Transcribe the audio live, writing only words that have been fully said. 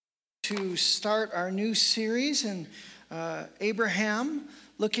to start our new series in Abraham,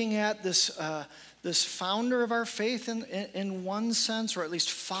 looking at this founder of our faith in one sense, or at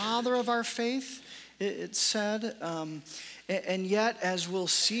least father of our faith, it said. And yet, as we'll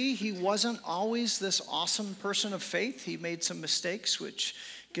see, he wasn't always this awesome person of faith. He made some mistakes, which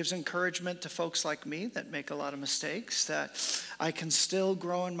gives encouragement to folks like me that make a lot of mistakes, that I can still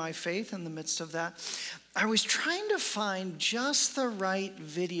grow in my faith in the midst of that. I was trying to find just the right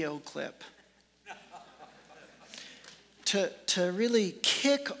video clip to really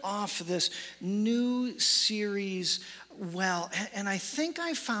kick off this new series well. And I think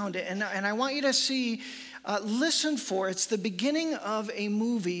I found it. And I want you to see, listen for, it's the beginning of a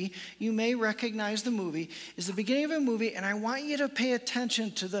movie. You may recognize the movie. It's the beginning of a movie, and I want you to pay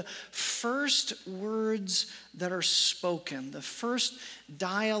attention to the first words that are spoken, the first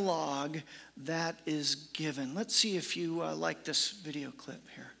dialogue that is given. Let's see if you like this video clip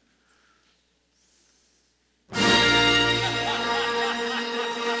here.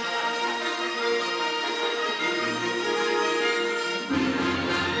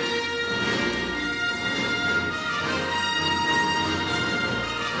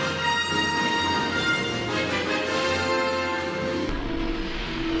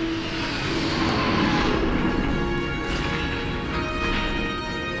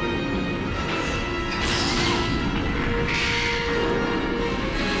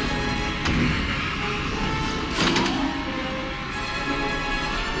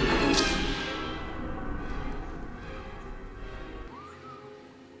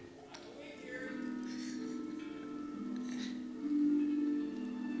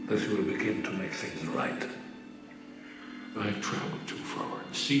 This will begin to make things right. I've traveled too far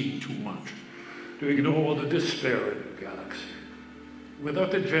and seen too much to ignore the despair in the galaxy.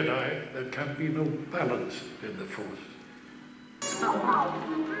 Without the Jedi, there can be no balance in the Force.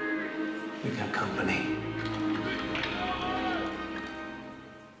 We got company.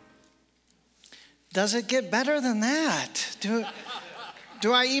 Does it get better than that?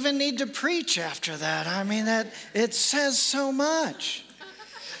 Do I even need to preach after that? I mean, it says so much.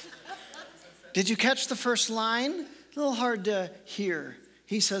 Did you catch the first line? A little hard to hear.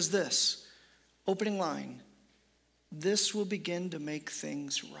 He says this, opening line, "This will begin to make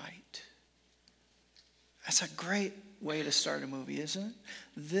things right." That's a great way to start a movie, isn't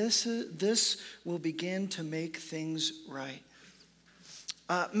it? This will begin to make things right.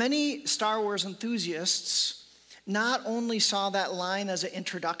 Many Star Wars enthusiasts not only saw that line as an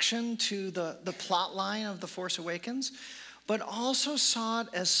introduction to the plot line of The Force Awakens, but also saw it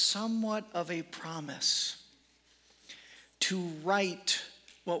as somewhat of a promise to right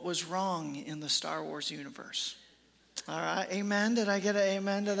what was wrong in the Star Wars universe. All right, amen. Did I get an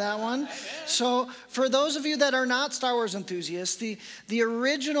amen to that one? Amen. So for those of you that are not Star Wars enthusiasts, the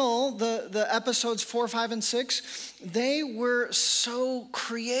original, the episodes 4, 5, and 6, they were so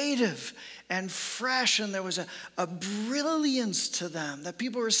creative and fresh, and there was a brilliance to them that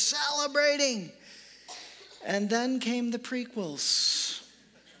people were celebrating. And then came the prequels.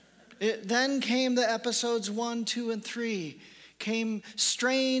 Then came the episodes 1, 2, and 3. Came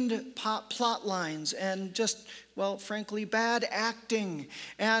strained plot lines and just, well, frankly, bad acting.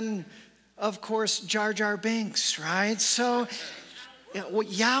 And, of course, Jar Jar Binks, right? So,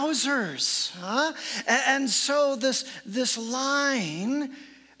 yowzers, huh? And so this line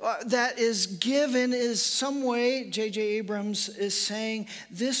that is given is some way, J.J. Abrams is saying,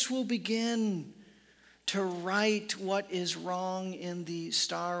 this will begin to right what is wrong in the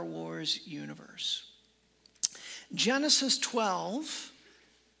Star Wars universe. Genesis 12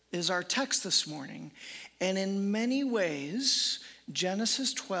 is our text this morning, and in many ways,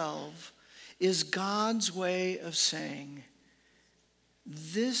 Genesis 12 is God's way of saying,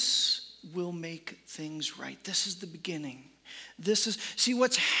 this will make things right. This is the beginning. See,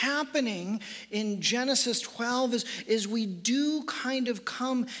 what's happening in Genesis 12 is we do kind of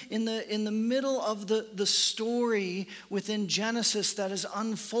come in the middle of the story within Genesis that is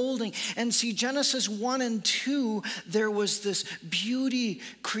unfolding. And see, Genesis 1 and 2, there was this beauty,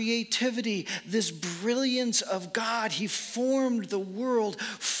 creativity, this brilliance of God. He formed the world,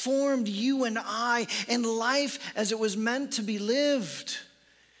 formed you and I, and life as it was meant to be lived.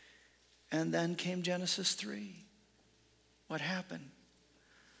 And then came Genesis 3. What happened?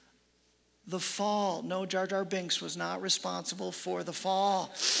 The fall. No, Jar Jar Binks was not responsible for the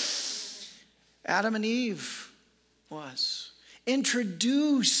fall. Adam and Eve was.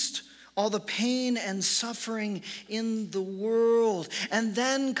 Introduced all the pain and suffering in the world. And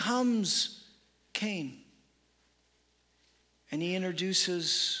then comes Cain. And he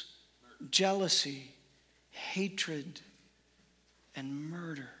introduces jealousy, hatred, and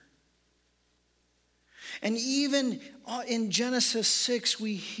murder. And even in Genesis 6,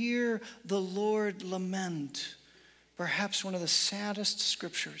 we hear the Lord lament, perhaps one of the saddest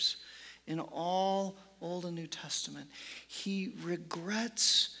scriptures in all Old and New Testament. He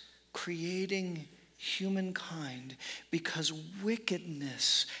regrets creating humankind because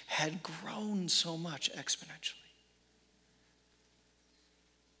wickedness had grown so much exponentially.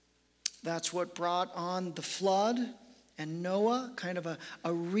 That's what brought on the flood and Noah, kind of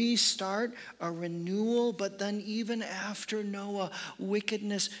a restart, a renewal. But then even after Noah,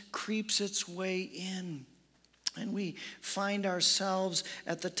 wickedness creeps its way in. And we find ourselves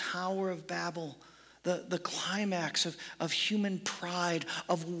at the Tower of Babel, the climax of human pride,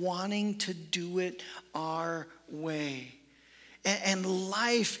 of wanting to do it our way. And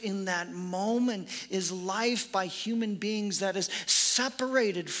life in that moment is life by human beings that is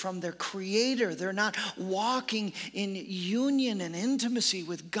separated from their Creator. They're not walking in union and intimacy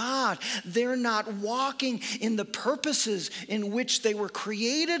with God. They're not walking in the purposes in which they were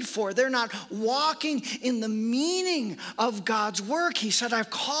created for. They're not walking in the meaning of God's work. He said, I've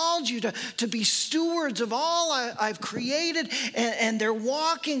called you to be stewards of all I've created, and they're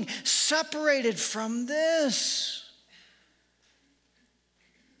walking separated from this.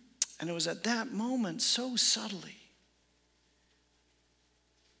 And it was at that moment, so subtly,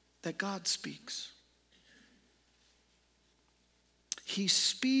 that God speaks. He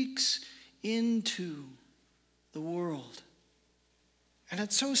speaks into the world. And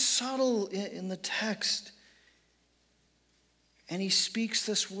it's so subtle in the text. And he speaks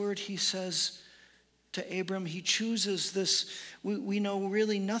this word, he says to Abram, he chooses this. We know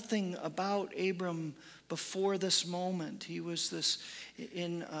really nothing about Abram before this moment. He was this,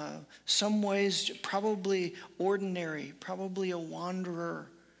 in some ways, probably ordinary, probably a wanderer.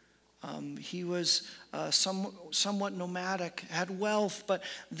 He was somewhat nomadic, had wealth, but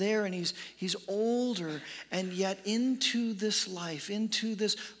there, and he's older, and yet into this life, into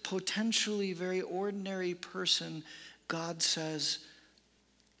this potentially very ordinary person, God says,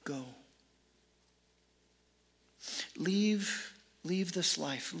 go. Leave this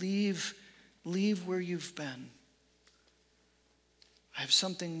life. Leave where you've been. I have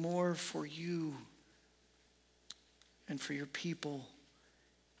something more for you and for your people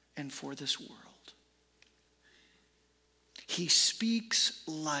and for this world. He speaks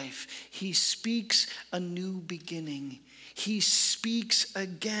life. He speaks a new beginning. He speaks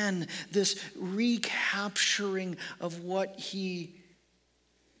again this recapturing of what he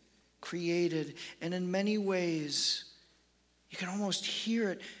created. And in many ways, you can almost hear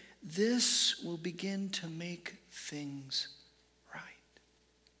it. This will begin to make things right.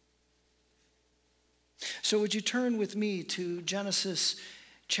 So would you turn with me to Genesis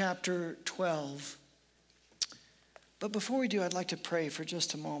chapter 12. But before we do, I'd like to pray for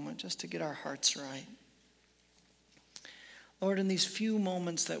just a moment, just to get our hearts right. Lord, in these few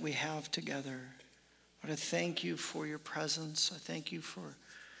moments that we have together, Lord, I thank you for your presence. I thank you for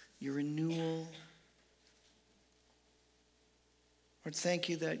your renewal. Lord, thank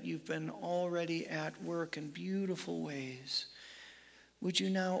you that you've been already at work in beautiful ways. Would you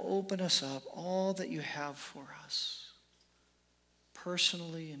now open us up all that you have for us,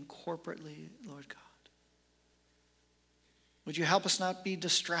 personally and corporately, Lord God? Would you help us not be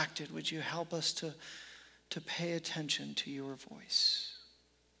distracted? Would you help us to pay attention to your voice?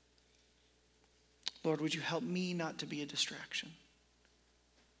 Lord, would you help me not to be a distraction?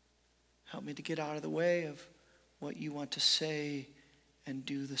 Help me to get out of the way of what you want to say and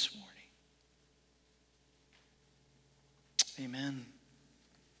do this morning. Amen.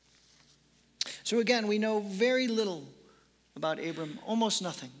 So again, we know very little about Abram, almost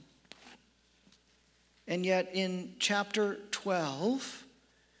nothing. And yet in chapter 12,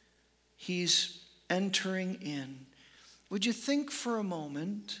 he's entering in. Would you think for a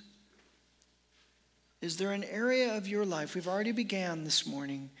moment, is there an area of your life, we've already began this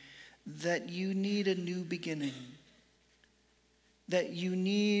morning, that you need a new beginning? That you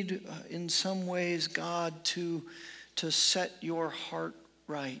need, in some ways, God to set your heart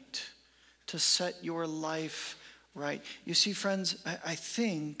right, to set your life right. You see, friends, I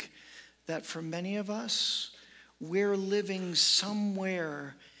think that for many of us, we're living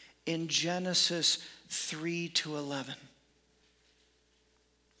somewhere in Genesis 3-11.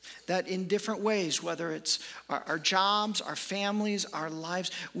 That in different ways, whether it's our jobs, our families, our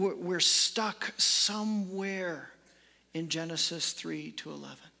lives, we're stuck somewhere in Genesis 3-11.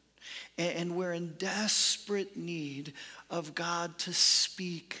 And we're in desperate need of God to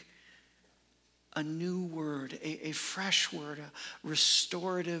speak a new word, a fresh word, a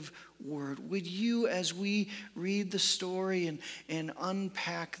restorative word. Would you, as we read the story and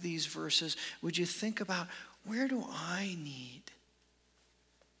unpack these verses, would you think about, where do I need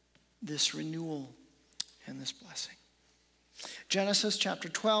this renewal and this blessing? Genesis chapter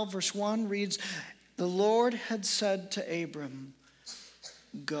 12, verse 1 reads, "The Lord had said to Abram,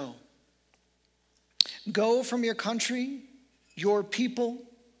 'Go. Go from your country, your people,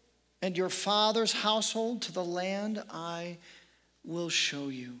 and your father's household to the land I will show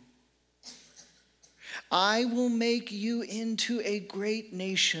you. I will make you into a great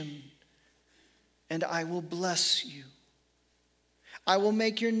nation, and I will bless you. I will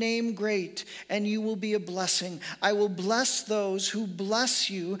make your name great, and you will be a blessing. I will bless those who bless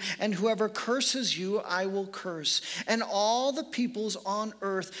you, and whoever curses you, I will curse. And all the peoples on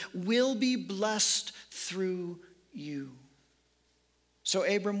earth will be blessed through you.' So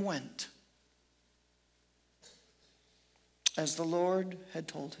Abram went, as the Lord had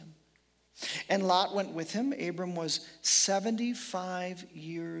told him. And Lot went with him. Abram was 75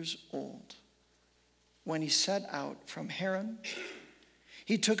 years old when he set out from Haran.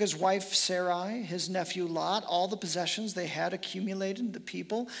 He took his wife Sarai, his nephew Lot, all the possessions they had accumulated, the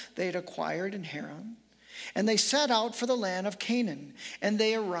people they had acquired in Haran. And they set out for the land of Canaan, and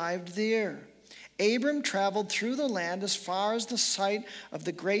they arrived there. Abram traveled through the land as far as the site of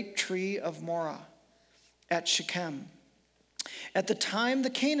the great tree of Morah at Shechem. At the time the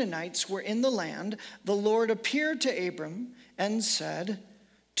Canaanites were in the land, the Lord appeared to Abram and said,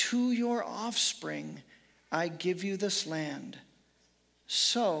 'To your offspring I give you this land.'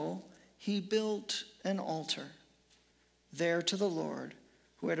 So he built an altar there to the Lord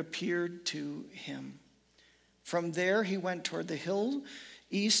who had appeared to him. From there he went toward the hill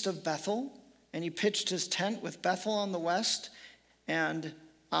east of Bethel, and he pitched his tent with Bethel on the west and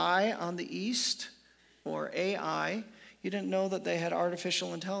Ai on the east, or Ai. You didn't know that they had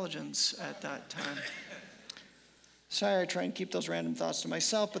artificial intelligence at that time. Sorry, I try and keep those random thoughts to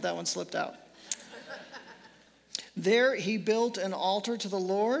myself, but that one slipped out. There he built an altar to the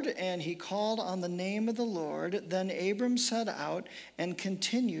Lord, and he called on the name of the Lord. Then Abram set out and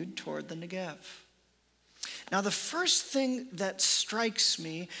continued toward the Negev." Now, the first thing that strikes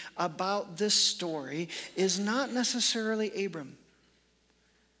me about this story is not necessarily Abram.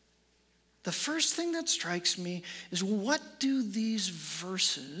 The first thing that strikes me is, what do these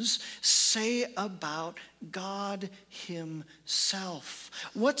verses say about God himself?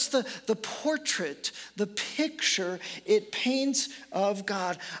 What's the portrait, the picture it paints of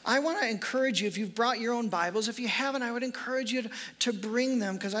God? I want to encourage you, if you've brought your own Bibles, if you haven't, I would encourage you to bring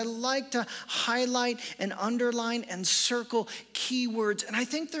them, because I like to highlight and underline and circle key words. And I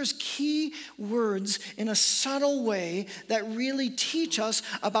think there's key words in a subtle way that really teach us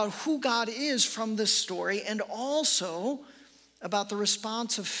about who God is from this story, and also about the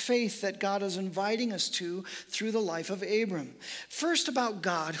response of faith that God is inviting us to through the life of Abram. First, about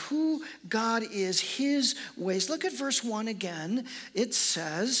God, who God is, his ways. Look at verse 1 again. It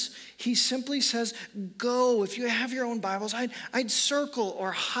says, he simply says, "Go." If you have your own Bibles, I'd circle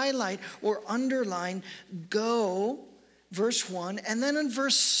or highlight or underline "go." Verse 1, and then in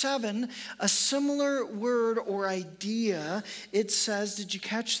verse 7, a similar word or idea. It says, did you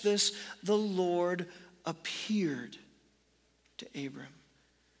catch this? The Lord appeared to Abram.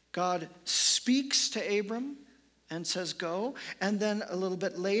 God speaks to Abram and says, "Go." And then a little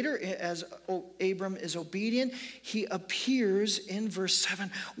bit later, as Abram is obedient, he appears in verse 7.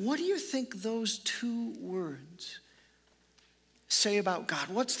 What do you think those two words say about God?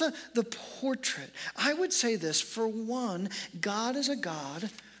 What's the portrait? I would say this. For one, God is a God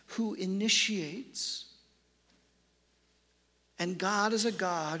who initiates, and God is a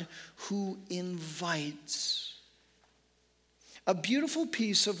God who invites. A beautiful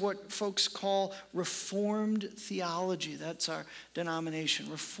piece of what folks call Reformed theology. That's our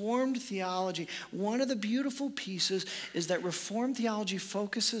denomination. Reformed theology. One of the beautiful pieces is that Reformed theology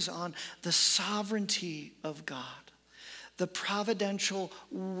focuses on the sovereignty of God, the providential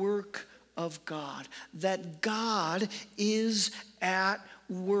work of God, that God is at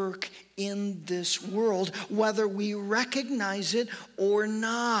work in this world, whether we recognize it or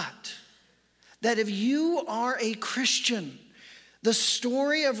not. That if you are a Christian, the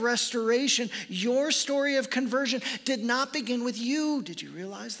story of restoration, your story of conversion, did not begin with you. Did you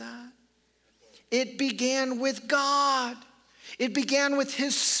realize that? It began with God. It began with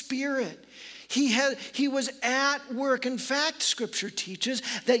his Spirit. He was at work. In fact, Scripture teaches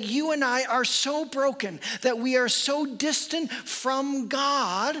that you and I are so broken, that we are so distant from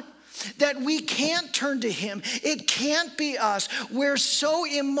God, that we can't turn to him. It can't be us. We're so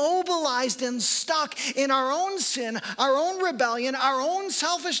immobilized and stuck in our own sin, our own rebellion, our own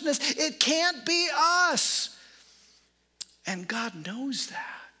selfishness. It can't be us. And God knows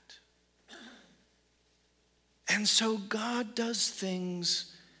that. And so God does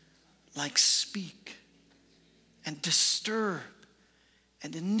things like speak and disturb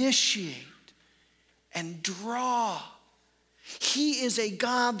and initiate and draw. He is a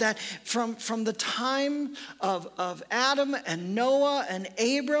God that from the time of Adam and Noah and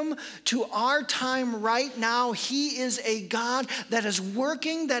Abram to our time right now, he is a God that is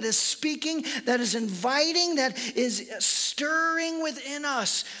working, that is speaking, that is inviting, that is stirring within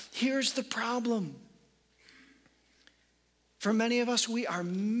us. Here's the problem. For many of us, we are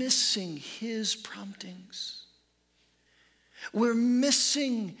missing his promptings. We're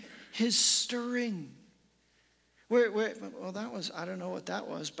missing his stirring. Well, that was, I don't know what that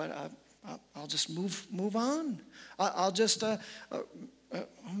was, but I'll just move on. I'll just,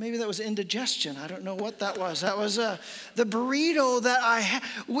 maybe that was indigestion. I don't know what that was. That was the burrito that I had.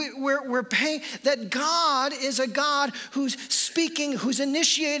 We're paying, that God is a God who's speaking, who's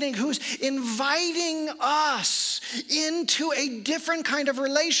initiating, who's inviting us into a different kind of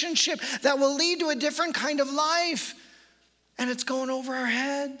relationship that will lead to a different kind of life. And it's going over our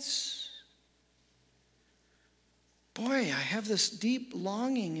heads. Boy, I have this deep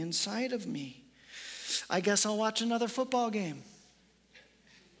longing inside of me. I guess I'll watch another football game.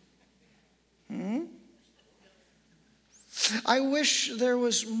 I wish there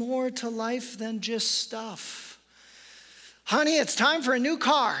was more to life than just stuff. Honey, it's time for a new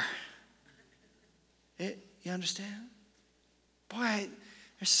car. You understand? Boy,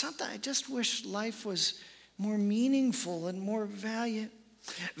 there's something, I just wish life was more meaningful and more value.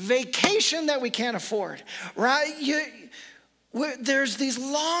 Vacation that we can't afford, right? There's these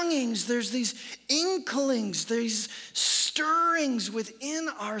longings, there's these inklings, these stirrings within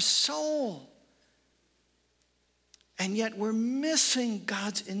our soul. And yet we're missing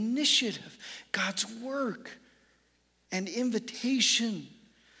God's initiative, God's work and invitation.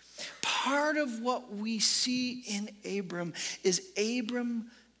 Part of what we see in Abram is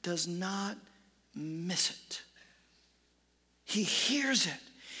Abram does not miss it. He hears it.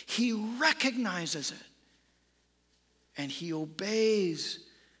 He recognizes it. And he obeys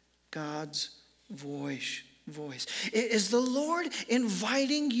God's voice. Is the Lord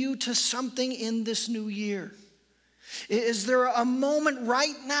inviting you to something in this new year? Is there a moment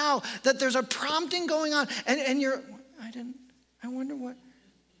right now that there's a prompting going on and you're, I wonder what,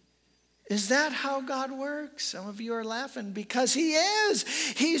 is that how God works? Some of you are laughing because he is.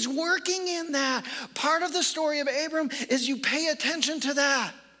 He's working in that. Part of the story of Abram is you pay attention to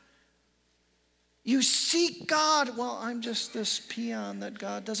that. You seek God. Well, I'm just this peon that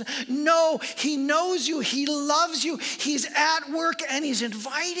God doesn't. No, he knows you. He loves you. He's at work and he's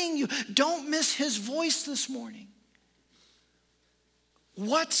inviting you. Don't miss his voice this morning.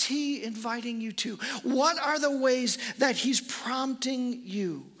 What's he inviting you to? What are the ways that he's prompting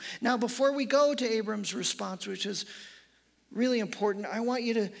you? Now, before we go to Abram's response, which is really important, I want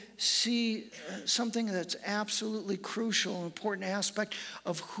you to see something that's absolutely crucial, an important aspect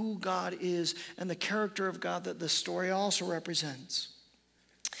of who God is and the character of God that this story also represents.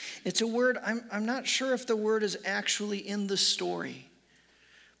 It's a word, I'm not sure if the word is actually in the story,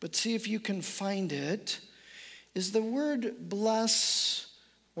 but see if you can find it. Is the word bless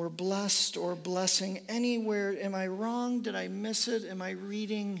or blessed or blessing anywhere? Am I wrong? Did I miss it? Am I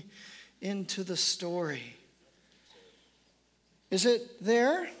reading into the story? Is it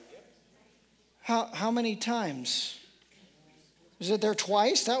there? How many times? Is it there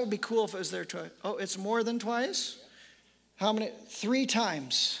twice? That would be cool if it was there twice. Oh, it's more than twice? How many? 3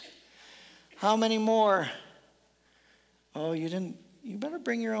 times. How many more? Oh, you didn't. You better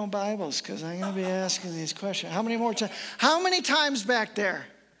bring your own Bibles because I'm going to be asking these questions. How many more times? How many times back there?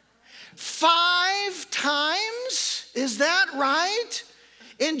 5 times? Is that right?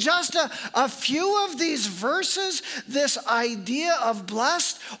 In just a few of these verses, this idea of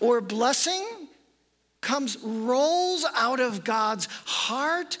blessed or blessing rolls out of God's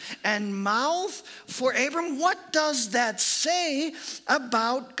heart and mouth for Abram. What does that say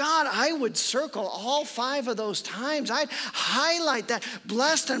about God? I would circle all 5 of those times. I'd highlight that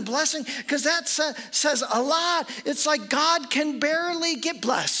blessed and blessing because that says a lot. It's like God can barely get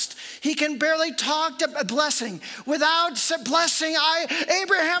blessed. He can barely talk to blessing. Without blessing,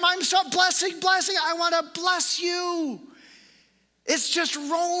 Abraham, I'm so blessing. I want to bless you. It's just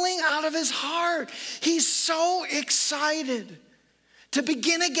rolling out of his heart. He's so excited to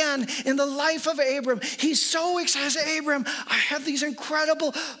begin again in the life of Abram. He's so excited. Abram, I have these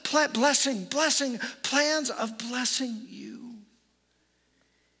incredible plans of blessing you.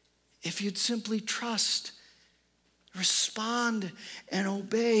 If you'd simply trust, respond, and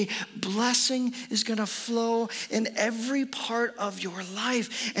obey, blessing is going to flow in every part of your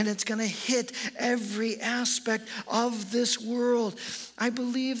life, and it's going to hit every aspect of this world. I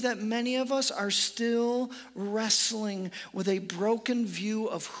believe that many of us are still wrestling with a broken view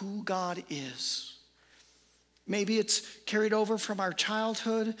of who God is. Maybe it's carried over from our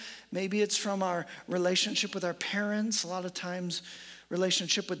childhood. Maybe it's from our relationship with our parents. A lot of times,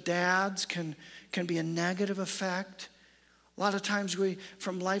 relationship with dads can be a negative effect. A lot of times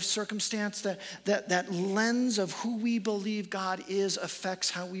from life circumstance, that lens of who we believe God is affects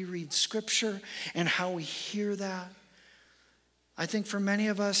how we read Scripture and how we hear that. I think for many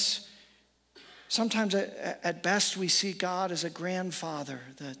of us, sometimes at best we see God as a grandfather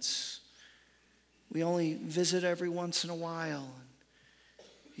we only visit every once in a while.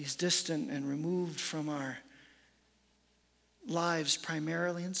 He's distant and removed from our lives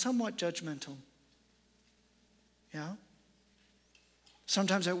primarily and somewhat judgmental. Yeah?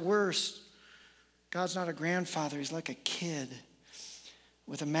 Sometimes at worst, God's not a grandfather. He's like a kid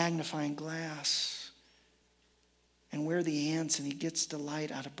with a magnifying glass. And we're the ants, and he gets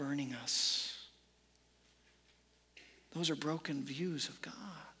delight out of burning us. Those are broken views of God.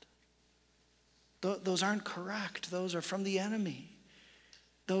 Those aren't correct. Those are from the enemy.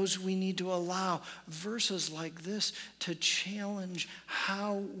 Those we need to allow verses like this to challenge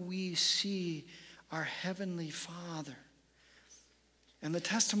how we see our Heavenly Father. And the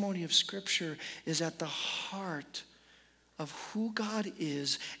testimony of Scripture is at the heart of who God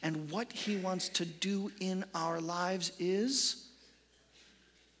is and what he wants to do in our lives is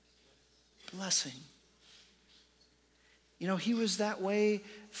blessing. You know, he was that way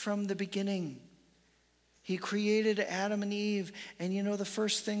from the beginning. He created Adam and Eve, and you know the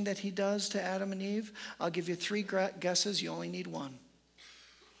first thing that he does to Adam and Eve? I'll give you 3 guesses. You only need one.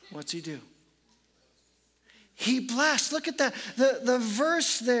 What's he do? He blessed. Look at that. The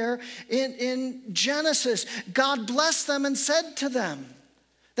verse there in Genesis. God blessed them and said to them.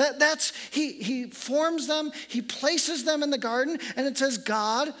 He forms them. He places them in the garden. And it says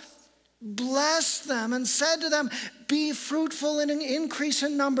God blessed them and said to them, be fruitful and increase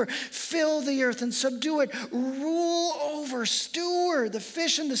in number. Fill the earth and subdue it. Rule over, steward the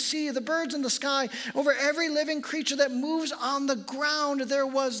fish in the sea, the birds in the sky, over every living creature that moves on the ground. There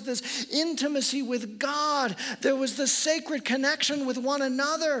was this intimacy with God. There was this sacred connection with one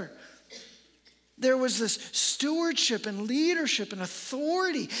another. There was this stewardship and leadership and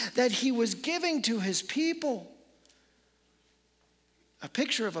authority that he was giving to his people. A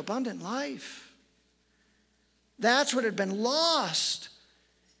picture of abundant life. That's what had been lost.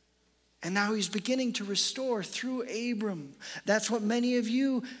 And now he's beginning to restore through Abram. That's what many of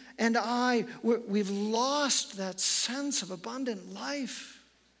you and I, we've lost that sense of abundant life.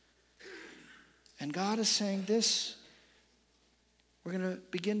 And God is saying this, we're going to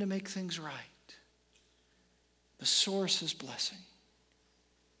begin to make things right. The source is blessing.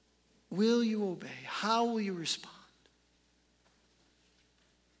 Will you obey? How will you respond?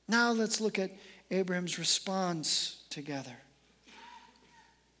 Now let's look at Abraham's response together.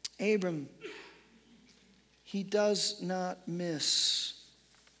 Abram, he does not miss.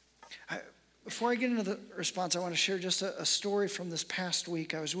 Before I get into the response, I want to share just a story from this past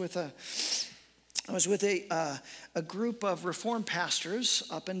week. I was with a group of Reformed pastors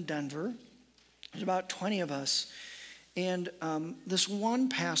up in Denver. There's about 20 of us. And this one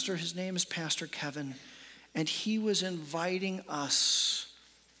pastor, his name is Pastor Kevin, and he was inviting us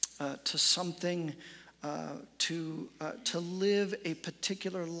to something, to live a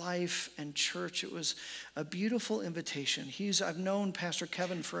particular life and church. It was a beautiful invitation. I've known Pastor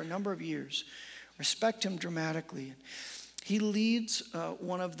Kevin for a number of years, respect him dramatically. He leads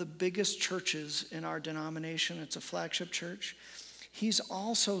one of the biggest churches in our denomination. It's a flagship church. He's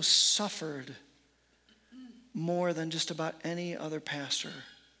also suffered more than just about any other pastor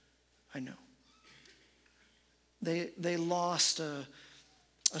I know. They lost a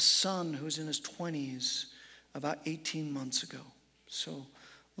son who's in his 20s about 18 months ago. So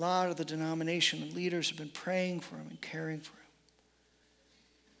a lot of the denomination and leaders have been praying for him and caring for him.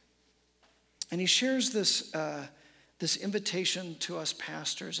 And he shares this invitation to us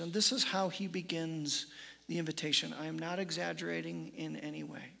pastors, and this is how he begins the invitation. I am not exaggerating in any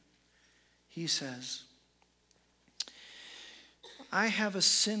way. He says, I have a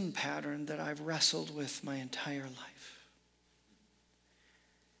sin pattern that I've wrestled with my entire life.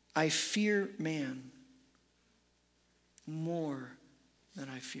 I fear man more than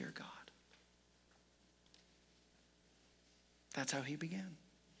I fear God. That's how he began.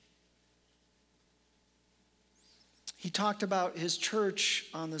 He talked about his church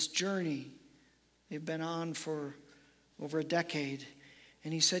on this journey they've been on for over a decade.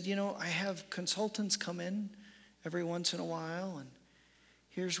 And he said, I have consultants come in every once in a while, and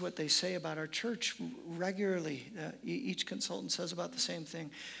here's what they say about our church regularly. Each consultant says about the same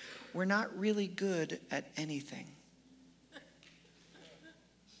thing. We're not really good at anything.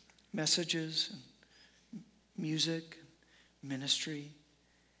 Messages, and music, ministry.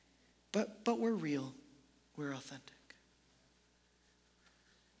 But we're real. We're authentic.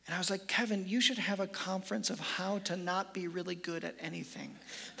 And I was like, Kevin, you should have a conference of how to not be really good at anything.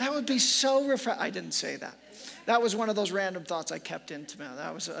 That would be so refreshing. I didn't say that. That was one of those random thoughts I kept into me.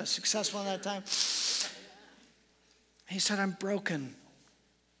 That was successful in that time. He said, I'm broken.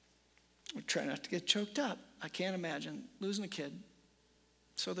 I try not to get choked up. I can't imagine losing a kid.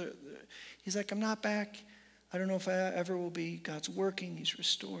 So he's like, I'm not back. I don't know if I ever will be. God's working. He's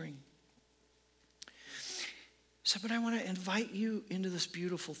restoring. So, but I want to invite you into this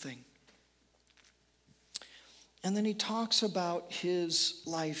beautiful thing. And then he talks about his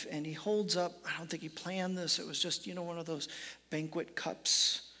life, and he holds up, I don't think he planned this, it was just, one of those banquet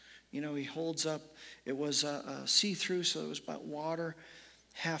cups. He holds up, it was see-through, so it was about water,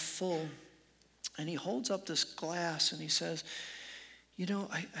 half full. And he holds up this glass, and he says,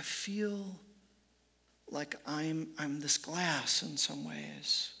 I feel like I'm this glass in some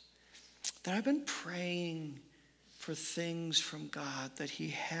ways. That I've been praying for things from God that he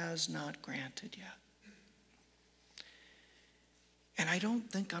has not granted yet. And I don't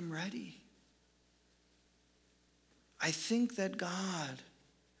think I'm ready. I think that God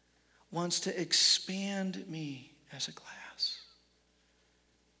wants to expand me as a glass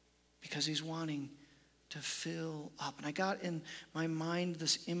because he's wanting to fill up. And I got in my mind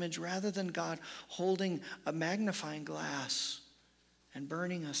this image, rather than God holding a magnifying glass and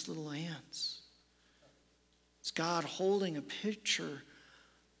burning us little ants, it's God holding a picture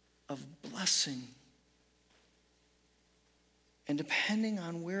of blessing. And depending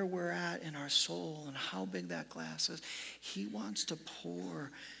on where we're at in our soul and how big that glass is, he wants to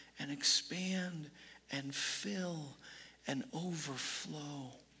pour and expand and fill and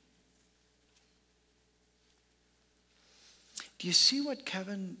overflow. Do you see what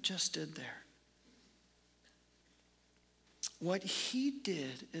Kevin just did there? What he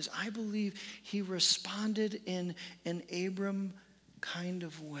did is, I believe he responded in an Abram kind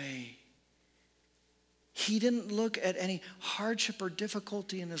of way. He didn't look at any hardship or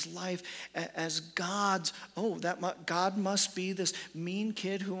difficulty in his life as God's, God must be this mean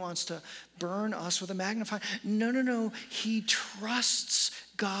kid who wants to burn us with a magnifying. No. He trusts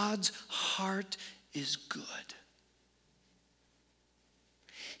God's heart is good.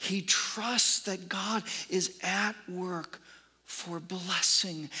 He trusts that God is at work for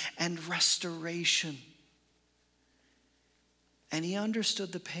blessing and restoration. And he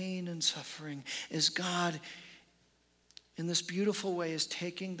understood the pain and suffering as God, in this beautiful way, is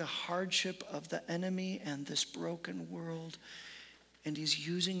taking the hardship of the enemy and this broken world, and he's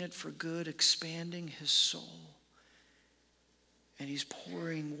using it for good, expanding his soul. And he's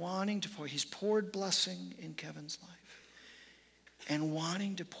wanting to pour. He's poured blessing in Kevin's life and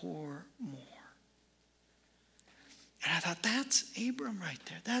wanting to pour more. And I thought, that's Abram right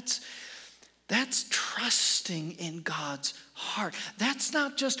there. That's trusting in God's heart. That's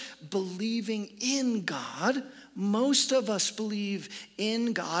not just believing in God. Most of us believe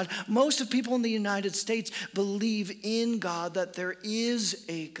in God. Most of people in the United States believe in God, that there is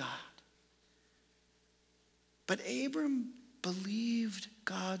a God. But Abram believed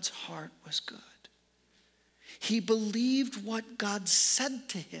God's heart was good. He believed what God said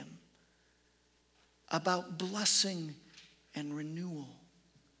to him about blessing and renewal.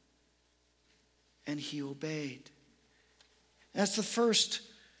 And he obeyed. That's the first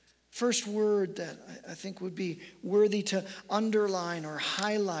word that I think would be worthy to underline or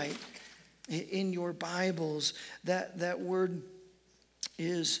highlight in your Bibles. That word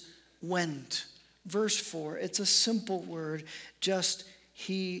is went. Verse 4, it's a simple word, just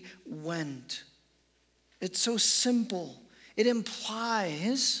he went. It's so simple. It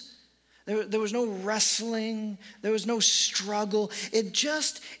implies there was no wrestling. There was no struggle.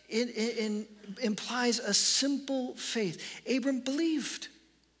 It implies a simple faith. Abram believed.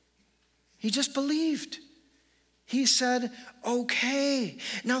 He just believed. He said, okay.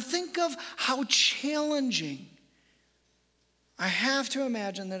 Now think of how challenging. I have to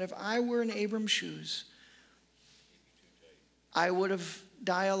imagine that if I were in Abram's shoes, I would have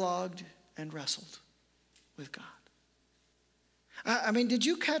dialogued and wrestled with God. I mean, did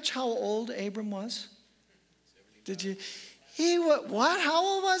you catch how old Abram was? Did you? He was, what? How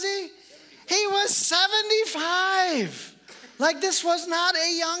old was he? He was 75. Like, this was not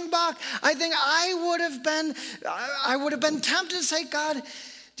a young buck. I think I would have been tempted to say, God,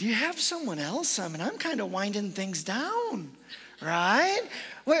 do you have someone else? I mean, I'm kind of winding things down, right?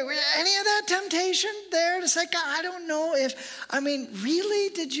 Wait, any of that temptation there to say, God, I don't know if, I mean, really,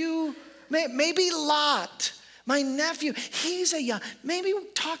 did you, maybe Lot, my nephew, he's a young, maybe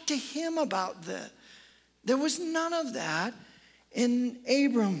talk to him about this. There was none of that in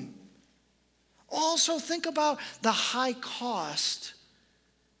Abram. Also, think about the high cost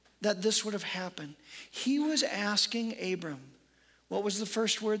that this would have happened. He was asking Abram, what was the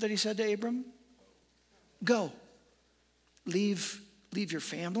first word that he said to Abram? Go. Leave your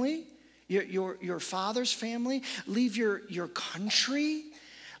family, your father's family. Leave your country.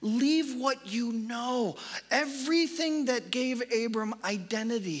 Leave what you know. Everything that gave Abram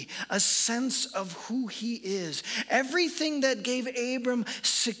identity, a sense of who he is. Everything that gave Abram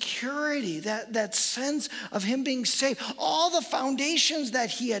security, that sense of him being safe. All the foundations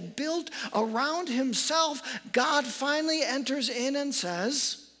that he had built around himself, God finally enters in and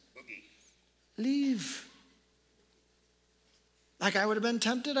says, leave. Like, I would have been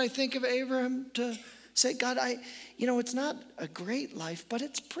tempted, I think, of Abraham to say, God, it's not a great life, but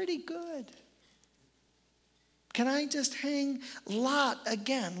it's pretty good. Can I just hang? Lot,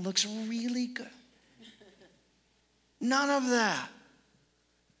 again, looks really good. None of that.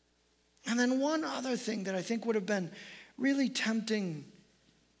 And then one other thing that I think would have been really tempting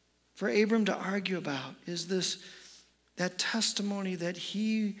for Abram to argue about is that testimony that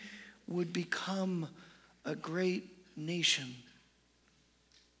he would become a great nation.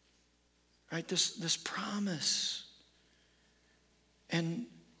 Right, this promise. And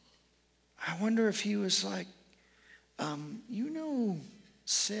I wonder if he was like,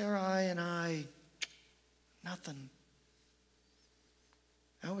 Sarai and I, nothing.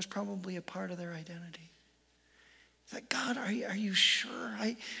 That was probably a part of their identity. It's like, God, are you sure?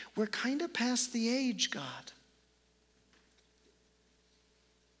 We're kind of past the age, God.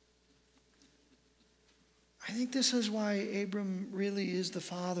 I think this is why Abram really is the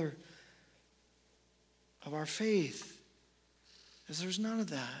father of our faith, is there's none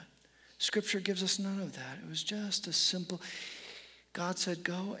of that. Scripture gives us none of that. It was just a simple, God said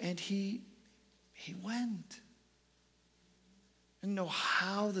go, and he went. And know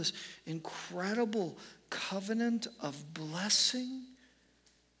how this incredible covenant of blessing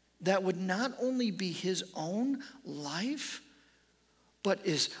that would not only be his own life, but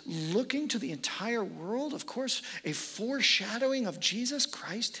is looking to the entire world, of course, a foreshadowing of Jesus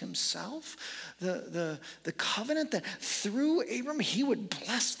Christ himself, the covenant that through Abram he would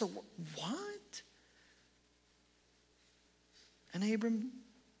bless the world. What? And Abram,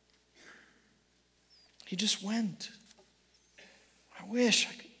 he just went. I wish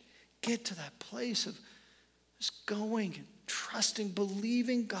I could get to that place of just going and trusting,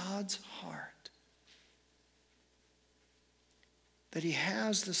 believing God's heart. That he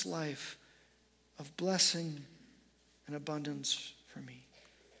has this life of blessing and abundance for me.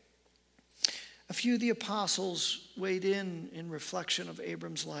 A few of the apostles weighed in reflection of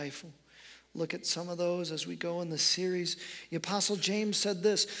Abram's life. We'll look at some of those as we go in the series. The apostle James said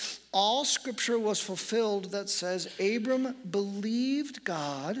this, all scripture was fulfilled that says, Abram believed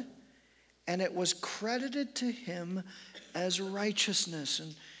God and it was credited to him as righteousness.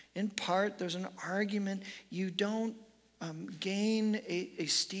 And in part, there's an argument, you don't gain a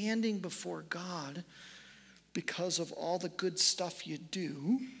standing before God because of all the good stuff you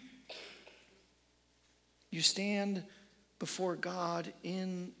do. You stand before God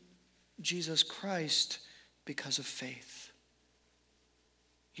in Jesus Christ because of faith.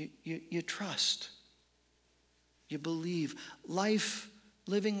 You trust. You believe.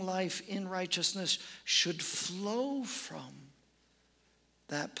 Living life in righteousness should flow from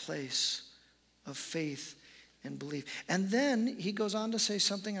that place of faith and belief. And then he goes on to say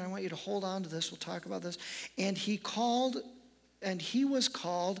something, and I want you to hold on to this. We'll talk about this. And he was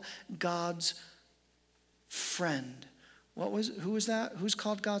called God's friend. Who was that? Who's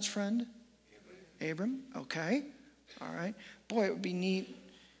called God's friend? Abram. Okay. All right. Boy, it would be neat.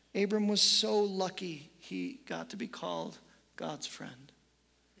 Abram was so lucky he got to be called God's friend.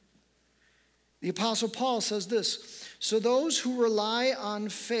 The Apostle Paul says this, so those who rely on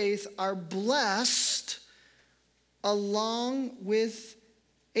faith are blessed along with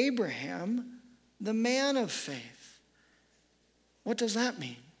Abraham, the man of faith. What does that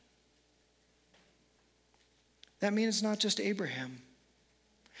mean? That means it's not just Abraham.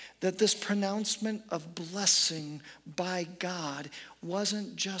 That this pronouncement of blessing by God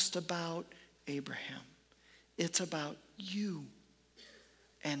wasn't just about Abraham. It's about you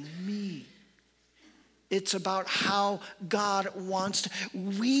and me. It's about how God wants to.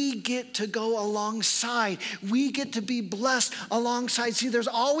 We get to go alongside. We get to be blessed alongside. See, there's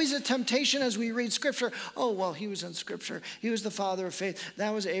always a temptation as we read Scripture. Oh, well, he was in Scripture. He was the father of faith.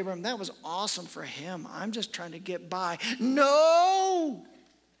 That was Abram. That was awesome for him. I'm just trying to get by. No!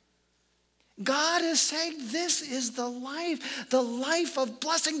 God is saying this is the life of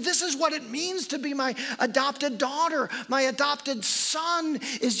blessing. This is what it means to be my adopted daughter, my adopted son,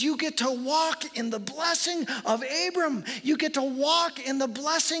 is you get to walk in the blessing of Abram. You get to walk in the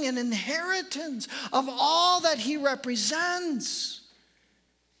blessing and inheritance of all that he represents.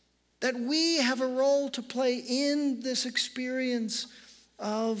 That we have a role to play in this experience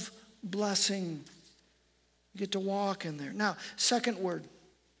of blessing. You get to walk in there. Now, second word.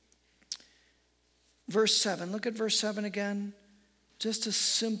 Verse 7, look at verse 7 again. Just a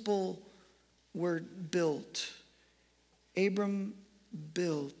simple word, built. Abram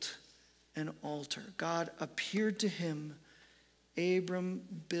built an altar. God appeared to him. Abram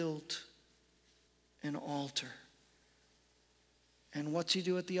built an altar. And what's he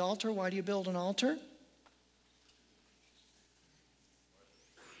do at the altar? Why do you build an altar?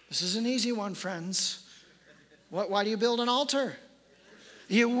 This is an easy one, friends. Why do you build an altar?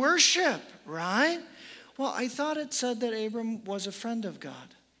 You worship, right? Well, I thought it said that Abram was a friend of God.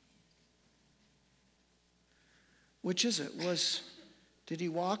 Which is it? Did he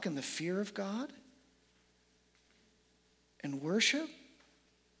walk in the fear of God and worship?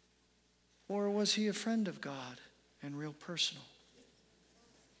 Or was he a friend of God and real personal?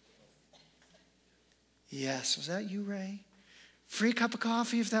 Yes. Was that you, Ray? Free cup of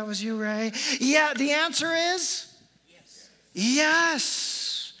coffee if that was you, Ray? Yeah, the answer is?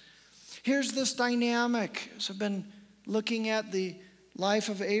 Yes. Here's this dynamic. So I've been looking at the life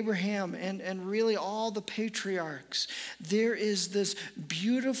of Abraham and really all the patriarchs. There is this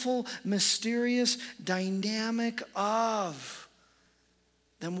beautiful, mysterious dynamic of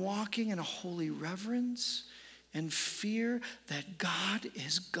them walking in a holy reverence and fear that God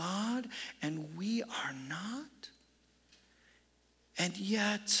is God and we are not. And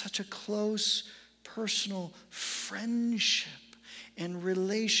yet such a close, personal friendship and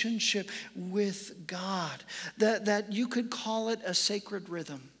relationship with God, that you could call it a sacred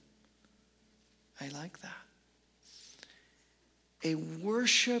rhythm. I like that. A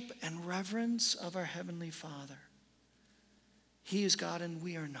worship and reverence of our Heavenly Father. He is God and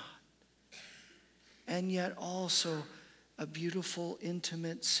we are not. And yet also a beautiful,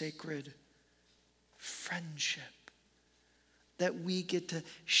 intimate, sacred friendship. That we get to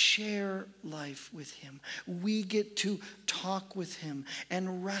share life with him. We get to talk with him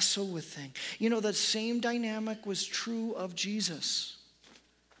and wrestle with things. You know, the same dynamic was true of Jesus.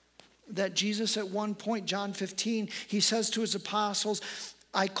 That Jesus at one point, John 15, he says to his apostles,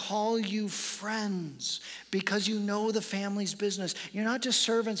 I call you friends because you know the family's business. You're not just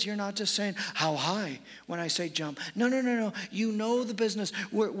servants. You're not just saying, how high when I say jump. No. You know the business.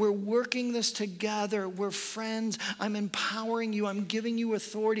 We're working this together. We're friends. I'm empowering you. I'm giving you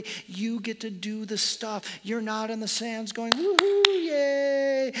authority. You get to do the stuff. You're not in the sands going, woohoo,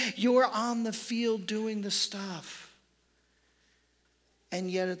 yay. You're on the field doing the stuff. And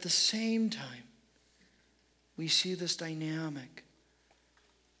yet at the same time, we see this dynamic.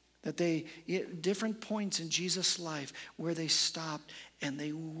 That they, at different points in Jesus' life where they stopped and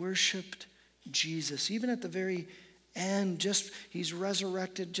they worshiped Jesus. Even at the very end, he's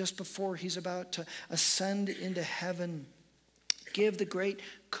resurrected just before he's about to ascend into heaven. Give the great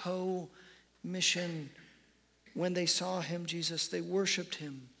co-mission. When they saw him, Jesus, they worshiped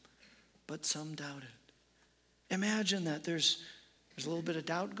him, but some doubted. Imagine that. There's a little bit of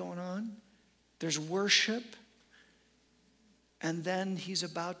doubt going on. There's worship. And then he's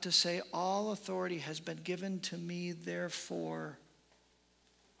about to say, all authority has been given to me, therefore.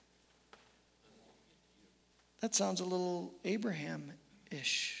 That sounds a little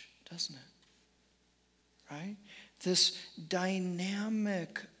Abraham-ish, doesn't it? Right? This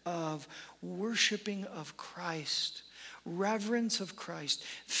dynamic of worshiping of Christ, reverence of Christ,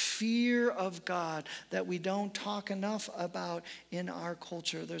 fear of God that we don't talk enough about in our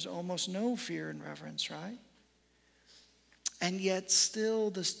culture. There's almost no fear and reverence, right? And yet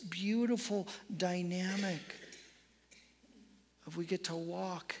still this beautiful dynamic of we get to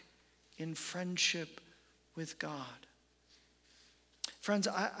walk in friendship with God. Friends,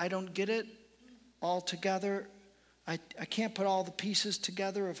 I don't get it all together. I can't put all the pieces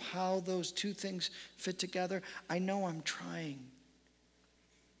together of how those two things fit together. I know I'm trying.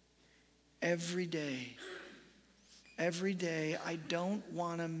 every day. Every day, I don't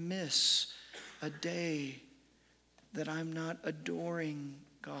want to miss a day that I'm not adoring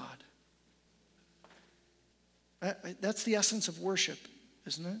God. That's the essence of worship,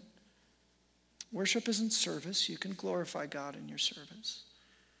 isn't it? Worship isn't service. You can glorify God in your service.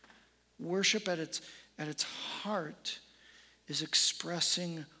 Worship at its heart is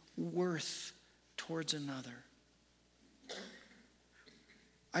expressing worth towards another.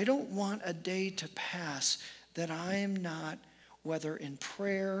 I don't want a day to pass that I am not, whether in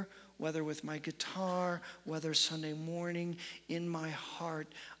prayer, whether with my guitar, whether Sunday morning, in my heart,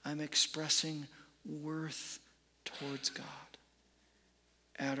 I'm expressing worth towards God.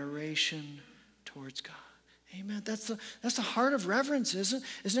 Adoration towards God. Amen. That's the heart of reverence, isn't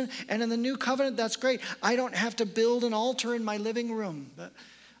it? And in the new covenant, that's great. I don't have to build an altar in my living room. But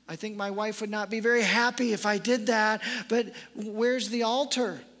I think my wife would not be very happy if I did that. But where's the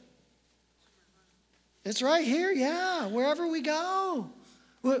altar? It's right here, yeah, wherever we go.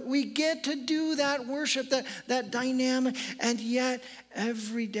 We get to do that worship, that dynamic, and yet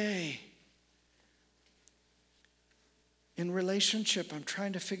every day in relationship, I'm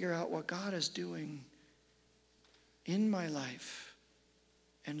trying to figure out what God is doing in my life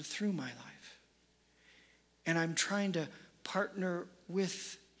and through my life. And I'm trying to partner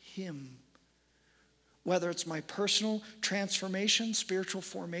with Him. Whether it's my personal transformation, spiritual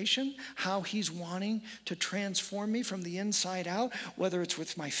formation, how He's wanting to transform me from the inside out, whether it's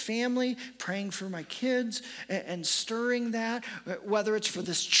with my family, praying for my kids and stirring that, whether it's for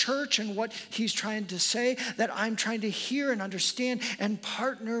this church and what He's trying to say, that I'm trying to hear and understand and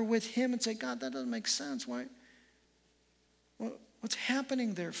partner with Him and say, God, that doesn't make sense. Why? What's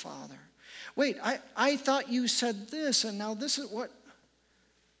happening there, Father? Wait, I thought you said this, and now this is what.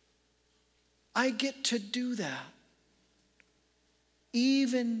 I get to do that,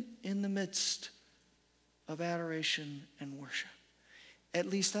 even in the midst of adoration and worship. At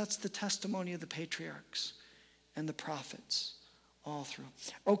least that's the testimony of the patriarchs and the prophets all through.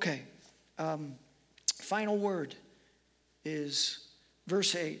 Okay, final word is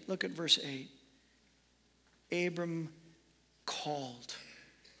verse 8. Look at verse 8. Abram called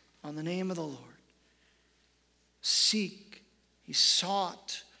on the name of the Lord. Seek, he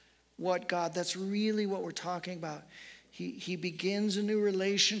sought what God, that's really what we're talking about. He begins a new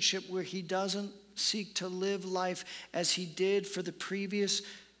relationship where he doesn't seek to live life as he did for the previous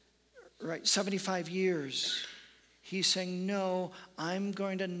 75 years. He's saying, no, I'm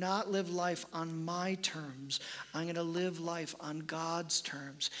going to not live life on my terms. I'm going to live life on God's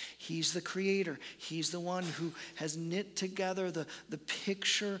terms. He's the creator. He's the one who has knit together the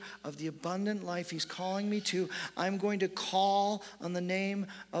picture of the abundant life He's calling me to. I'm going to call on the name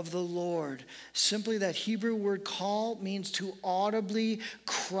of the Lord. Simply, that Hebrew word call means to audibly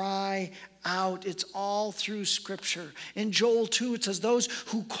cry out. It's all through Scripture. In Joel 2, it says, those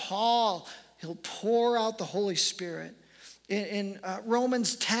who call, He'll pour out the Holy Spirit. In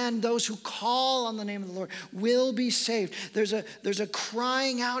Romans 10, those who call on the name of the Lord will be saved. There's a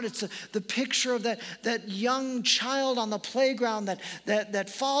crying out. It's the picture of that young child on the playground that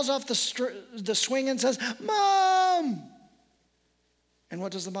falls off the swing and says, Mom! And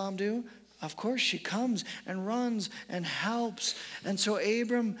what does the mom do? Of course, she comes and runs and helps. And so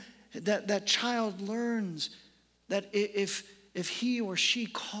Abram, that child learns that if he or she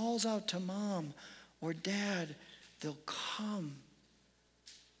calls out to mom or dad, they'll come.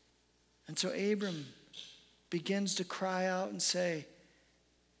 And so Abram begins to cry out and say,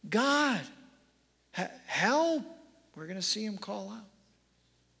 God, help. We're going to see him call out.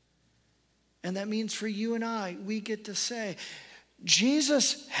 And that means for you and I, we get to say,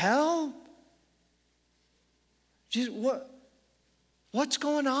 Jesus, help. Jesus, what's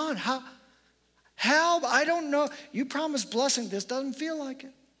going on? Help, I don't know. You promised blessing. This doesn't feel like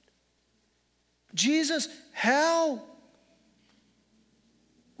it. Jesus, help.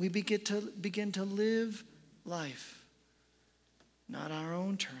 We begin to live life, not on our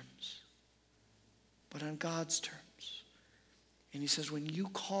own terms, but on God's terms. And He says, when you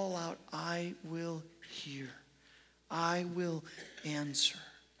call out, I will hear. I will answer.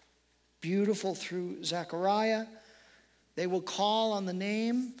 Beautiful through Zechariah. They will call on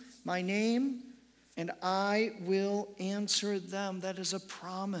my name, and I will answer them. That is a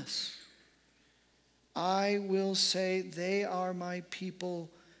promise. I will say, they are my people,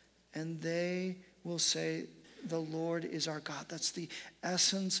 and they will say, the Lord is our God. That's the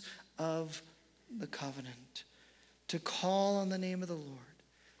essence of the covenant. To call on the name of the Lord,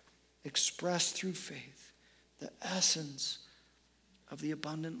 expressed through faith, the essence of the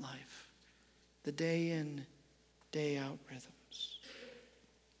abundant life, the day in, day out rhythms.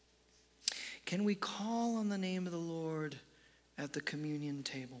 Can we call on the name of the Lord at the communion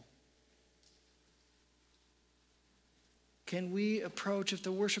table? Can we approach, if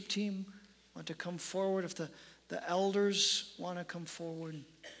the worship team want to come forward, if the elders want to come forward?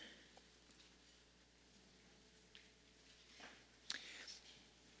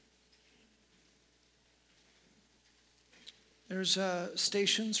 There's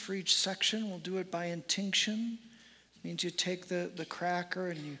stations for each section. We'll do it by intinction. It means you take the cracker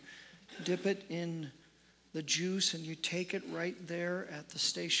and you dip it in the juice and you take it right there at the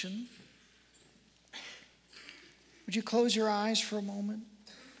station. Would you close your eyes for a moment?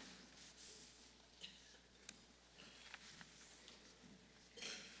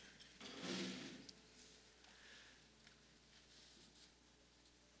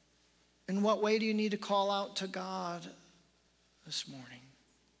 In what way do you need to call out to God this morning?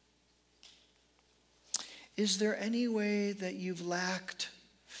 Is there any way that you've lacked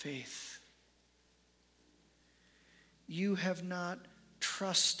faith? You have not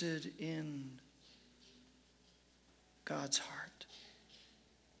trusted in God's heart.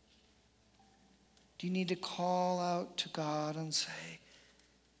 Do you need to call out to God and say,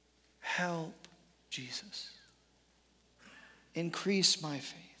 help, Jesus. Increase my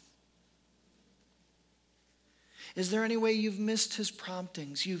faith. Is there any way you've missed his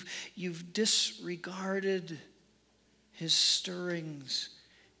promptings? You've disregarded his stirrings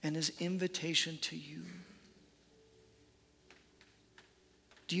and his invitation to you?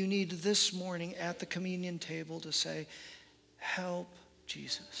 Do you need this morning at the communion table to say, help,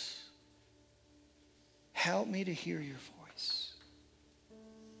 Jesus. Help me to hear your voice.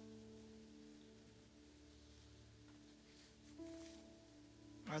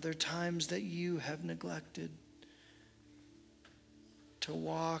 Are there times that you have neglected to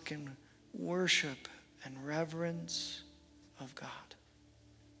walk in worship and reverence of God?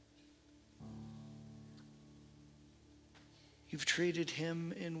 You've treated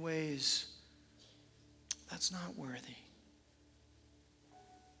him in ways that's not worthy.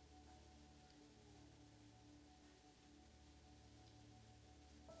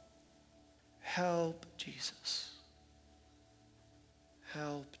 Help, Jesus.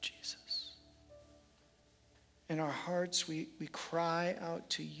 Help, Jesus. In our hearts, we cry out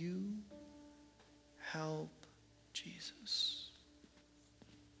to you, help, Jesus.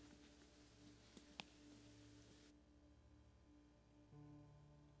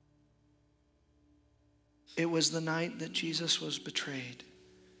 It was the night that Jesus was betrayed,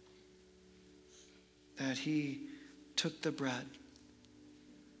 that he took the bread.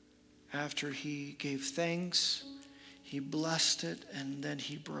 After he gave thanks, he blessed it, and then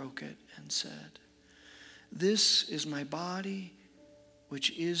he broke it and said, "This is my body,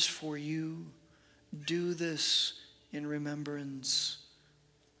 which is for you. Do this in remembrance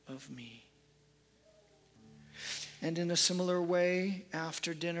of me." And in a similar way,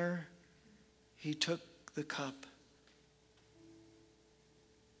 after dinner, he took the cup.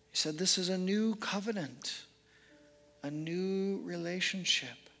 He said, "This is a new covenant, a new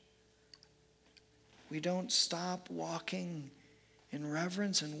relationship." We don't stop walking in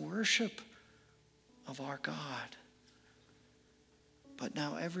reverence and worship of our God. But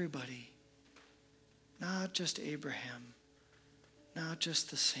now everybody, not just Abraham, not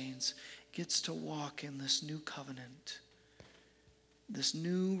just the saints, gets to walk in this new covenant, this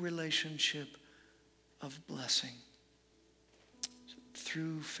new relationship of blessing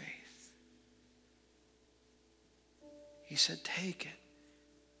through faith. He said, take it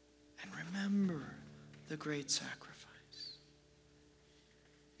and remember the great sacrifice.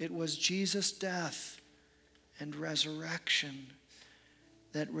 It was Jesus' death and resurrection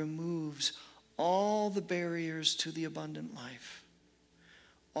that removes all the barriers to the abundant life,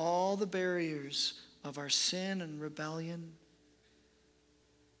 all the barriers of our sin and rebellion.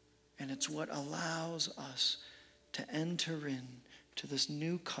 And it's what allows us to enter into this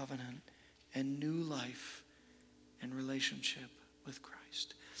new covenant and new life and relationship with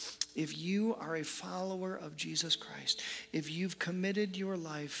Christ. If you are a follower of Jesus Christ, if you've committed your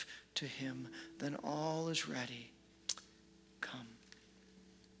life to him, then all is ready. Come.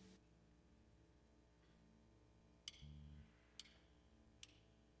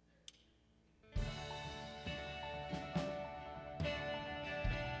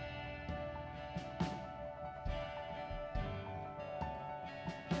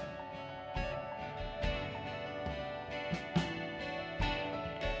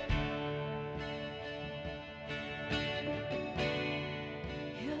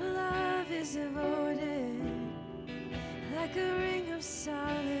 Devoted like a ring of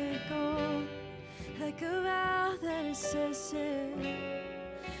solid gold, like a vow that is certain,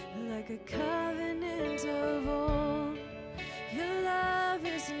 like a covenant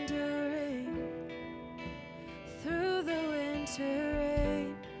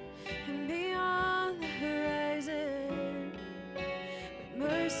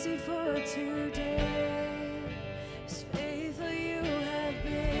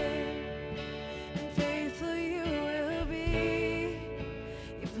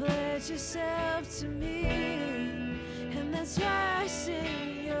pledge yourself to me, and that's why I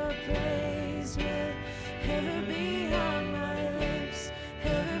sing your praise will ever be on my lips,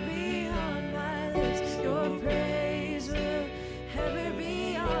 ever be on my lips. Your praise will ever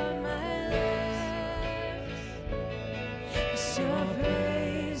be on my lips. Yes, your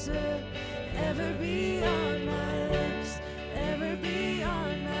praise will ever be on my lips, ever be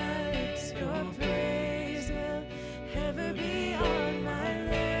on my lips. Your praise will ever be on my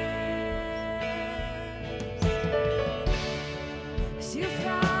lips. As you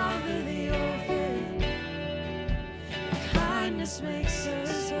father the orphan, your kindness makes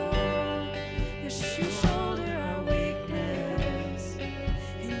us whole. Yes, you shoulder our weakness,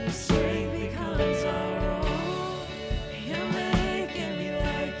 and your strength becomes our own. You're making me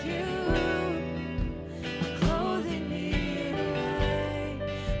like you, clothing me in white,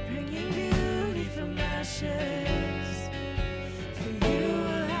 bringing beauty from ashes. For you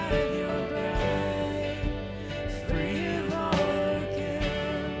will have your bride, free of all her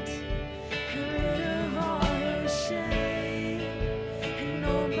guilt, and rid of all her shame, and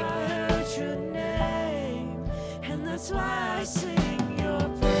known by her true name. And that's why I sing your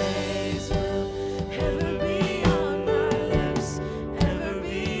praise will ever be on my lips, ever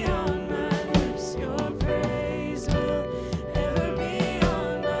be on my lips. Your praise will ever be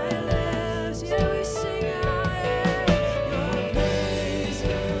on my lips. Yeah, we sing out, yeah. Your praise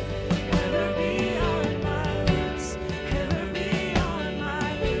will ever be on my lips, ever be on my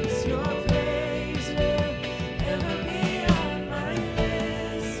lips. Your praise will ever be on my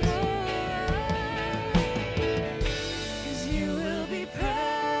lips. 'Cause you will be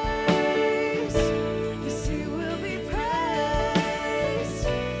praised. Yes, you will be praised.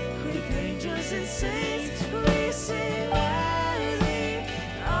 With angels and saints we sing, worthy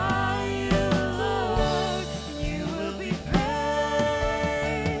are you, Lord. You will be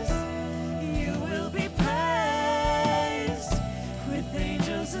praised. You will be praised. With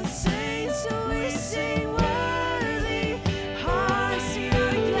angels and saints we sing, worthy are you,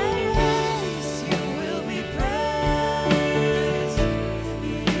 yes. You will be praised.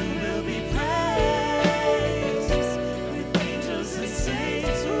 You will be praised. With angels and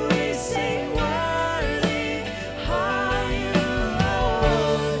saints we sing, worthy are you,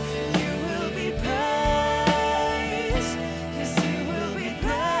 Lord. You will be praised. Yes, you will be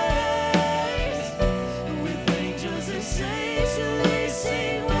praised. With angels and saints we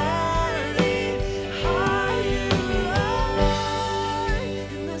sing, worthy are you, Lord.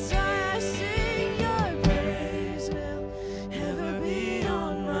 And that's why I sing your praise will ever be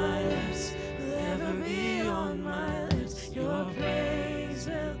on my lips, will ever be on my lips. Your praise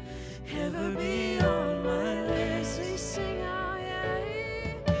will ever be on my lips. We sing out, yeah.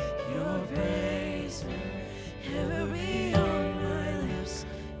 Your praise will ever be on my lips,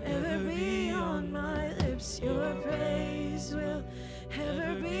 ever be on my lips. Your praise will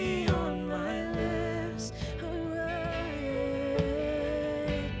ever be on my lips. Oh, yeah.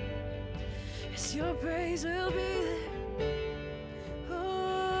 Yes, your praise will be there. Oh,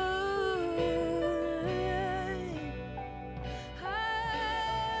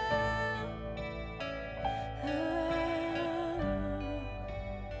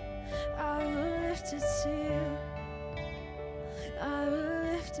 I will lift it to you. I will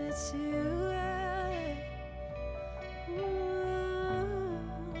lift it to you.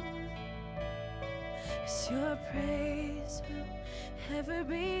 Yes, your praise will ever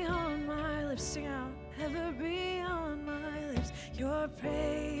be on my lips. Sing out, ever be on my lips. Your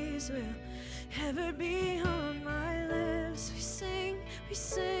praise will ever be on my lips. We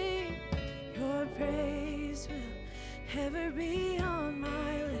sing, your praise will ever be on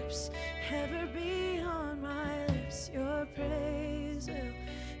my lips, ever be on my lips. Your praise will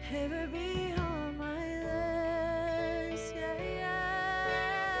ever be on my lips. Yeah, yeah.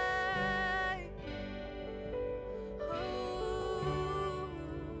 Oh,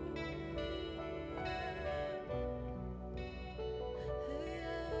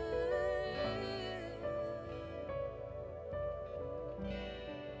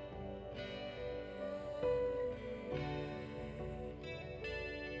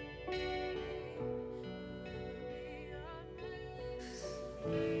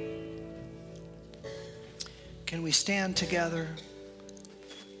 Can we stand together?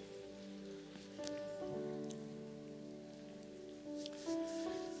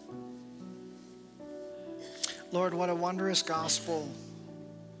 Lord, what a wondrous gospel.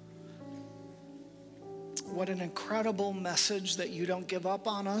 What an incredible message that you don't give up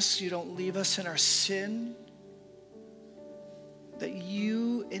on us. You don't leave us in our sin. That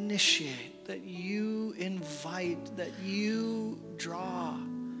you initiate, that you invite, that you draw.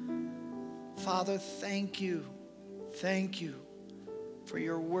 Father, thank you for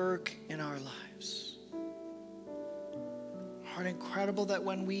your work in our lives. Lord, incredible that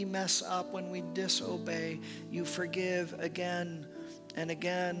when we mess up, when we disobey, you forgive again and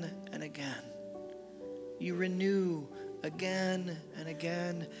again and again. You renew again and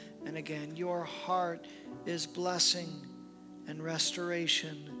again and again. Your heart is blessing and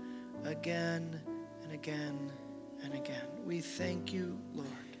restoration again and again and again. We thank you, Lord,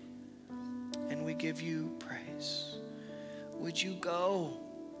 and we give you praise. Would you go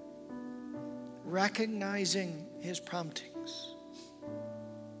recognizing his promptings,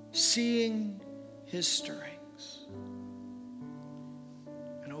 seeing his stirrings,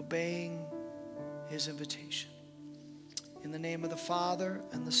 and obeying his invitation. In the name of the Father,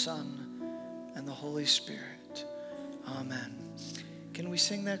 and the Son, and the Holy Spirit. Amen. Can we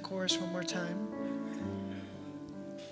sing that chorus one more time?